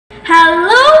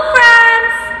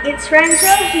it's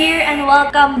Rengel here and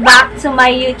welcome back to my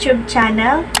YouTube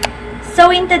channel. So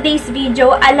in today's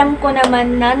video, alam ko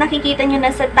naman na nakikita nyo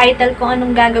na sa title kung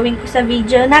anong gagawin ko sa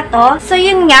video na to. So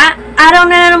yun nga, araw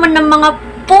na naman ng mga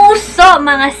puso,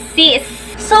 mga sis.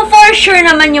 So for sure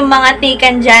naman yung mga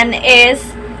taken dyan is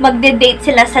magde-date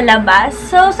sila sa labas.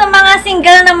 So sa mga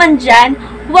single naman dyan,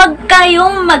 huwag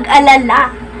kayong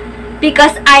mag-alala.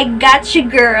 Because I got you,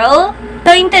 girl.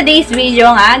 So, in today's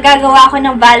video nga, gagawa ako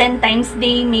ng Valentine's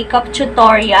Day makeup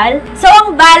tutorial. So,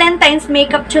 ang Valentine's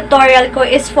makeup tutorial ko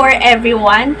is for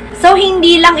everyone. So,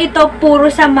 hindi lang ito puro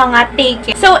sa mga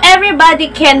taken. So, everybody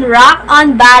can rock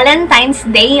on Valentine's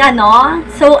Day, ano?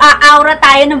 So, aura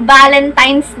tayo ng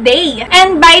Valentine's Day.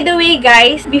 And by the way,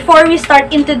 guys, before we start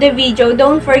into the video,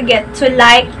 don't forget to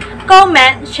like,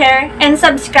 comment, share, and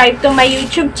subscribe to my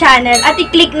YouTube channel at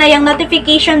i-click na yung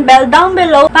notification bell down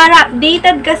below para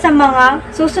updated ka sa mga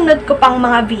susunod ko pang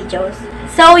mga videos.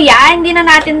 So yeah, hindi na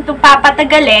natin ito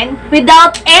papatagalin.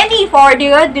 Without any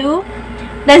further ado,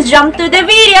 let's jump to the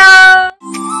video!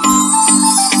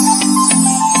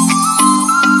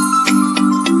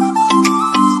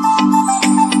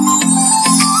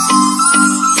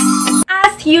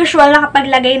 Usual,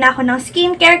 nakapaglagay na ako ng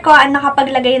skincare ko at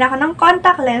nakapaglagay na ako ng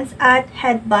contact lens at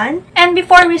headband. And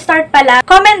before we start pala,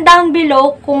 comment down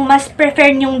below kung mas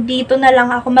prefer nyong dito na lang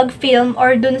ako mag-film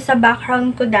or dun sa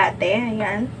background ko dati.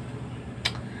 Ayan.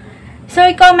 So,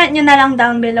 i-comment nyo na lang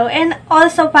down below. And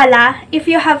also pala, if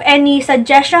you have any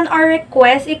suggestion or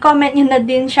request, i-comment nyo na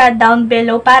din siya down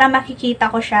below para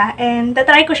makikita ko siya. And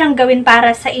tatry ko siyang gawin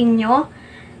para sa inyo.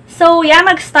 So, yeah,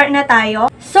 mag-start na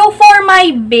tayo. So, for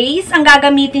my base, ang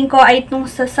gagamitin ko ay itong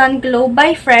sa SUNGLOW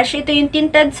by Fresh. Ito yung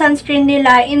tinted sunscreen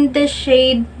nila in the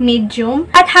shade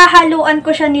medium. At hahaluan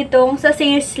ko siya nitong sa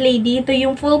SACELADY. Ito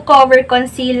yung full cover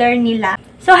concealer nila.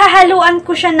 So, hahaluan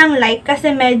ko siya ng light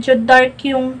kasi medyo dark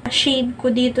yung shade ko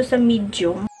dito sa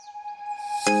medium.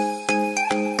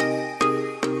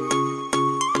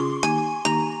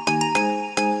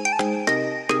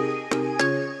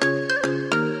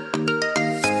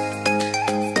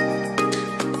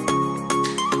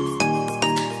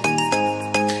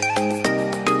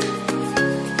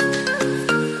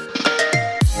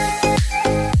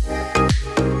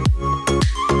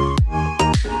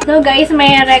 So guys,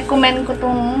 may recommend ko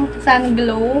tong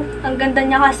SUNGLOW. Ang ganda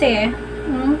niya kasi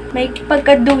may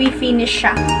pagka-dewy finish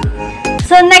siya.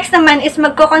 So next naman is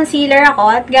magko-concealer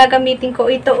ako at gagamitin ko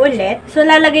ito ulit. So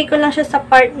lalagay ko lang siya sa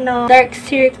part ng dark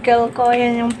circle ko.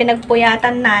 Yan yung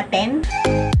pinagpuyatan natin.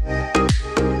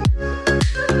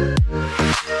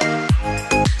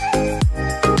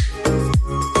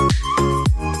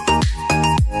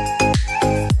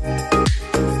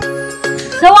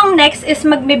 So, ang next is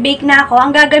magbe-bake na ako.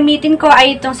 Ang gagamitin ko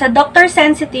ay itong sa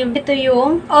DRSENSITIVE. Ito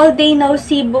yung All Day No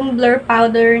Sebum Blur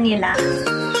Powder nila.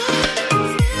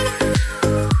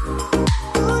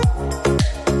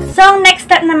 So, ang next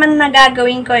step naman na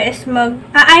gagawin ko is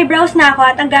mag-eyebrows na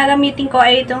ako. At ang gagamitin ko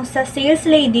ay itong sa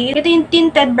SACELADY. Ito yung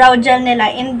tinted brow gel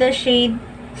nila in the shade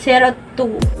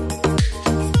 02.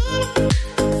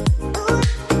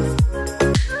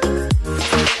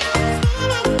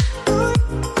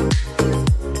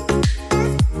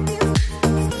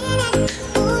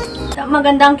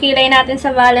 Magandang kilay natin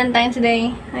sa Valentine's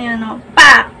Day. Ayan o.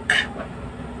 Pak!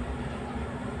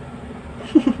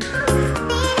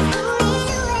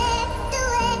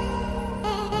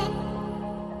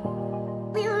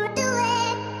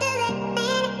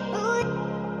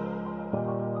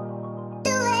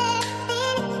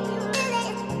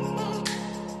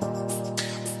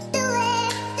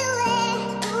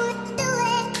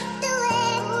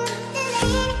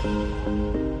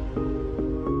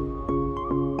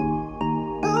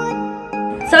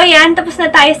 So, ayan. Tapos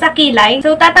na tayo sa kilay.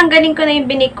 So, tatanggalin ko na yung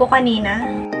binig ko kanina.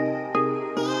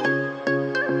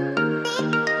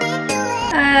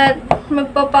 At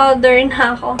magpa-powder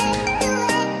na ako.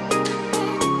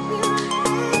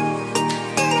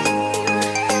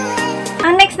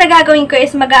 Ang next na gagawin ko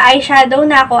is mag-eyeshadow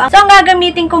na ako. So, ang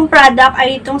gagamitin kong product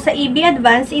ay itong sa EB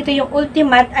Advance. Ito yung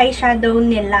Ultimate Eyeshadow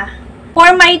nila.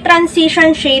 For my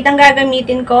transition shade, ang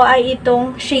gagamitin ko ay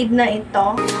itong shade na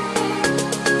ito.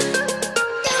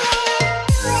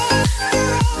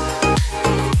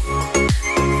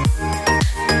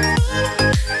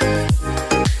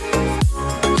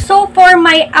 For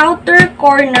my outer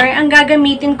corner, ang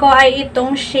gagamitin ko ay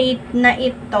itong shade na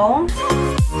ito.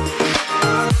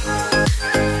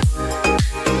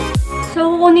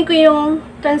 So, kukunin ko yung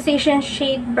transition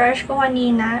shade brush ko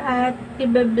kanina at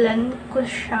i-blend ko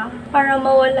siya para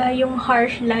mawala yung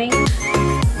harsh line.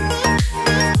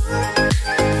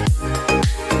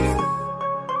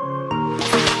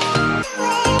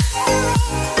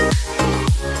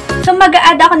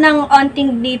 mag-a-add ako ng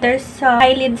onting glitter sa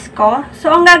eyelids ko. So,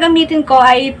 ang gagamitin ko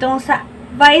ay itong sa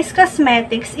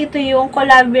VALENTINE'S. Ito yung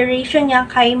collaboration niya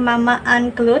kay Mama Ann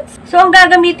Klutz. So, ang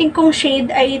gagamitin kong shade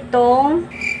ay itong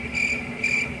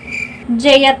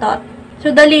Jayatot. So,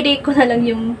 daliri ko na lang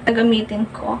yung gagamitin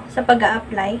ko sa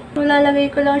pag-a-apply. So, lalagay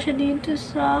ko lang siya dito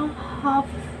sa half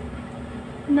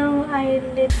ng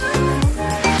eyelid.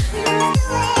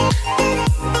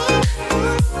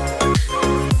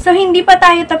 So, hindi pa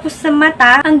tayo tapos sa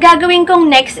mata. Ang gagawin kong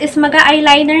next is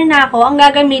mag-eyeliner na ako. Ang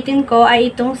gagamitin ko ay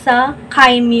itong sa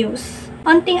Muse.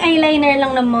 Onting eyeliner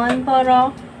lang naman para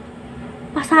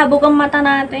pasabog ang mata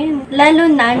natin. Lalo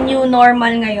na, new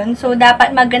normal ngayon. So,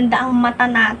 dapat maganda ang mata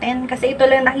natin. Kasi ito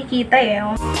lang nakikita eh.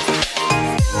 Oh.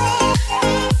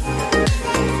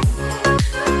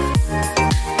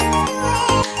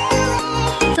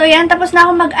 So, yan. Tapos na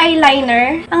ako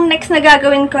mag-eyeliner. Ang next na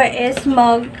gagawin ko is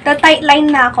mag-tight line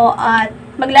na ako at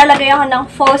maglalagay ako ng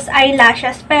false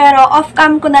eyelashes. Pero,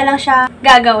 off-cam ko na lang siya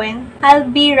gagawin. I'll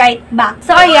be right back.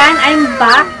 So, ayan. I'm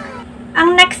back.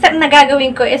 Ang next step na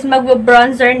gagawin ko is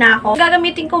mag-bronzer na ako.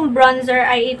 Gagamitin kong bronzer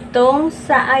ay itong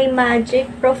sa iMagic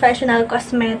Professional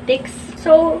Cosmetics.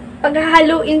 So,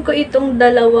 paghahaluin ko itong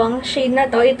dalawang shade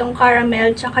na to, itong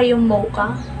caramel tsaka yung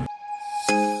mocha.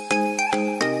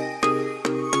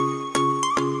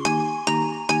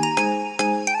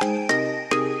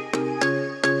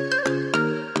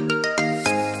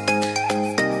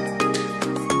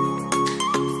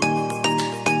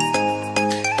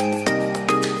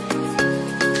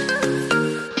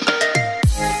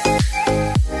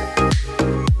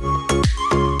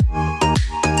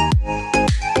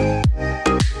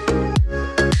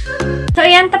 So,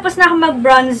 ayan, tapos na ako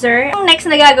mag-bronzer. Ang next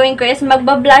na gagawin ko is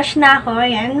magba-blush na ako.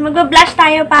 Ayan, magba-blush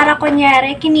tayo para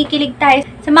kunyari, kinikilig tayo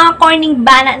sa mga corning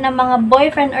banat ng mga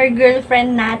boyfriend or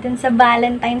girlfriend natin sa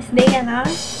Valentine's Day, ano?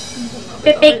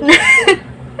 Pipake na.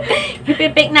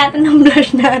 Ipipake natin ng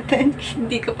blush natin.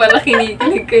 Hindi ka pala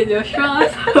kinikilig kay Joshua.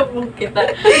 Sabog kita.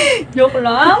 Joke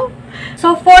lang.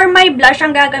 So, for my blush,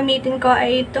 ang gagamitin ko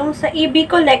ay itong sa EB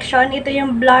Collection. Ito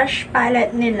yung blush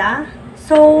palette nila.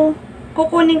 So,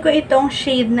 kukunin ko itong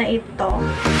shade na ito.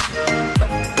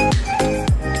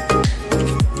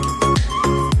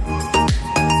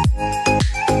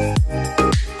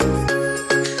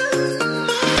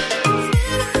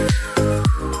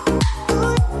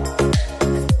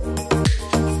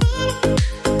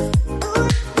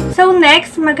 So,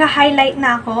 next, mag-highlight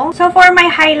na ako. So, for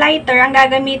my highlighter, ang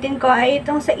gagamitin ko ay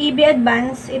itong sa EB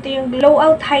Advance. Ito yung glow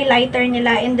out highlighter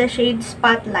nila in the shade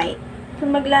Spotlight. So,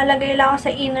 maglalagay lang ako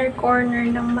sa inner corner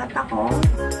ng mata ko.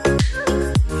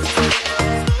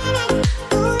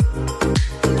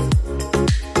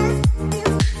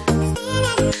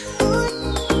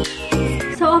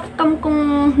 So, off-cam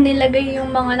kong nilagay yung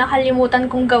mga nakalimutan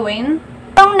kong gawin.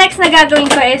 So, next na gagawin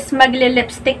ko is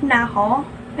magli-lipstick na ako.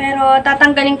 Pero,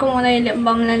 tatanggalin ko muna yung lip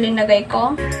balm na linagay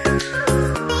ko.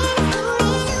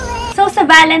 So, sa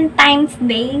Valentine's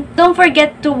Day, don't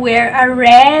forget to wear a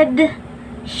red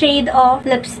shade of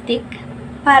lipstick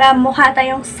para mukha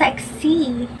tayong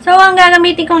sexy. So, ang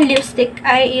gagamitin kong lipstick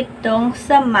ay itong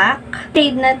sa MAC.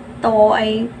 Shade na to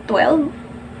ay 12.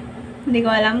 Hindi ko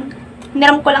alam.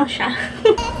 Niram ko lang siya.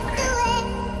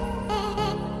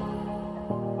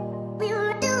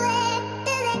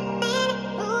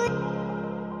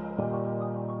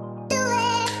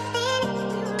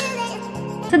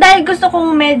 So, dahil gusto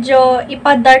kong medyo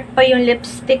ipa-dark pa yung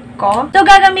lipstick ko, so,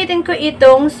 gagamitin ko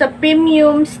itong sa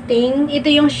Premium Stain.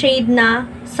 Ito yung shade na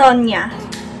Sonia.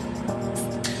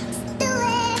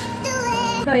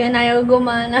 So, yan, ayaw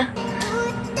gumana.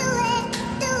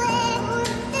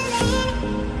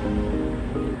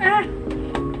 Ah!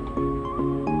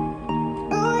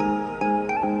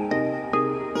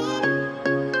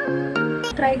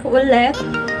 Try ko ulit.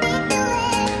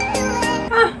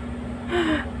 Ah!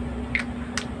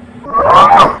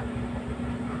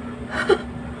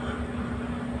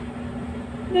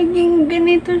 Naging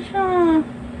ganito siya.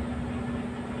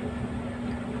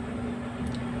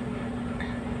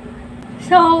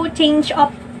 So, change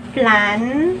of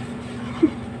plan.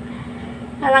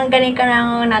 Parang ganito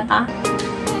na na ta.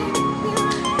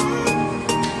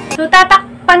 So,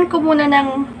 tatakpan ko muna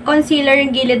ng concealer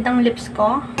yung gilid ng lips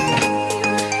ko.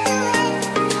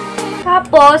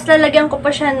 Tapos, lalagyan ko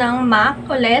pa siya ng MAC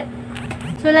ulit.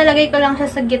 So, lalagay ko lang siya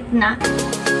sa gitna.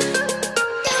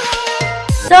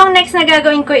 So, ang next na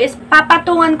gagawin ko is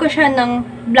papatungan ko siya ng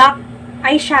black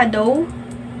eyeshadow.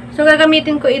 So,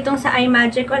 gagamitin ko itong sa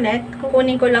iMagic ulit.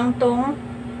 Kukunin ko lang tong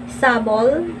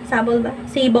Sable. Sable ba?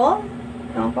 Sable?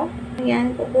 Ewan ko.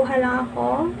 Ayan, kukuha lang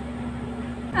ako.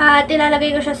 At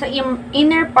ilalagay ko siya sa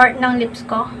inner part ng lips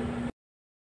ko.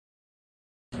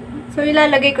 So,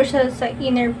 ilalagay ko siya sa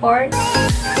inner part.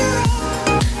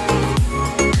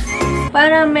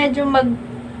 Para medyo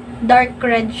mag-dark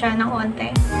red siya ng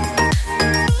onte.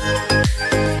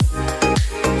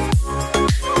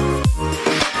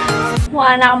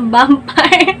 Mukha na akong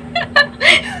vampire.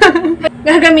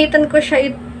 Gagamitan ko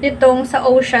siya itong sa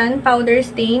Ocean Powder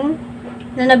Stain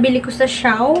na nabili ko sa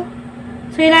Shaw.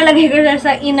 So, ilalagay ko siya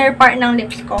sa inner part ng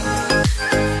lips ko.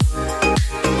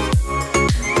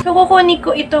 So, kukunin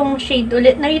ko itong shade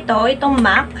ulit na ito, itong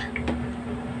MAC,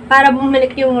 para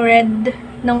bumalik yung red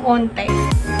ng onte.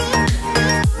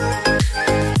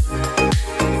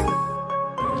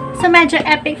 So, medyo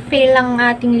epic fail lang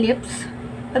ang ating lips.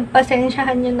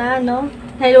 Pagpasensyahan nyo na, no?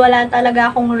 Dahil wala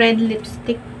talaga akong red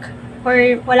lipstick. Or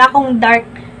wala akong dark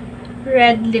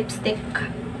red lipstick.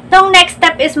 So, next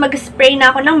step is mag-spray na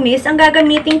ako ng mist. Ang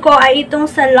gagamitin ko ay itong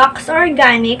sa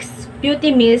LUXEORGANIX Beauty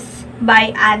Mist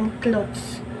by Ann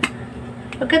Klutz.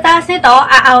 Pagkatapos nito,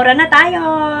 aaura na tayo!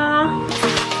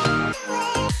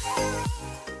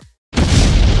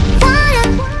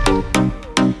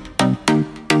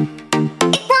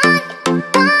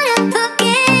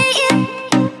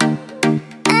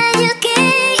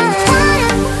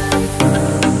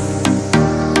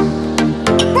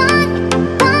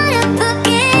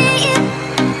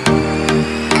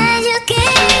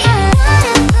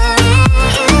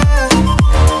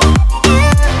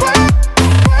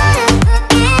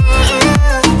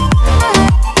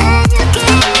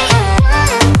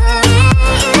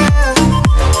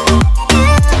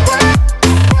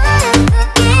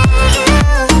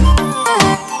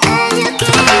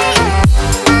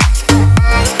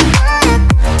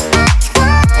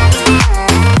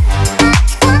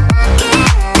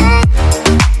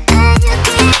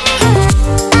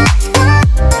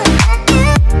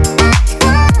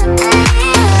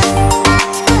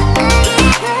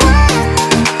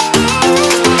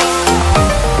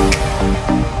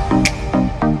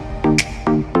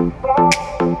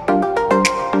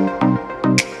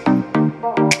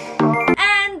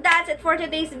 For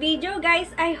today's video,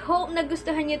 guys, I hope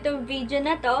nagustuhan nyo itong video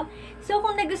na to. So,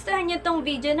 kung nagustuhan nyo itong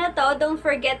video na to, don't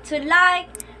forget to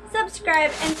like,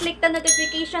 subscribe, and click the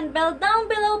notification bell down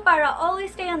below para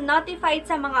always kayong notified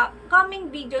sa mga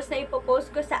coming videos na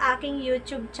ipopost ko sa aking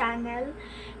YouTube channel.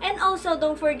 And also,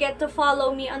 don't forget to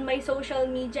follow me on my social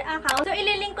media account. So,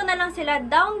 ililink ko na lang sila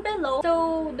down below.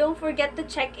 So, don't forget to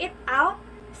check it out.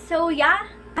 So,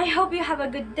 yeah, I hope you have a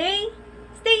good day.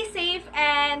 Stay safe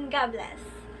and God bless.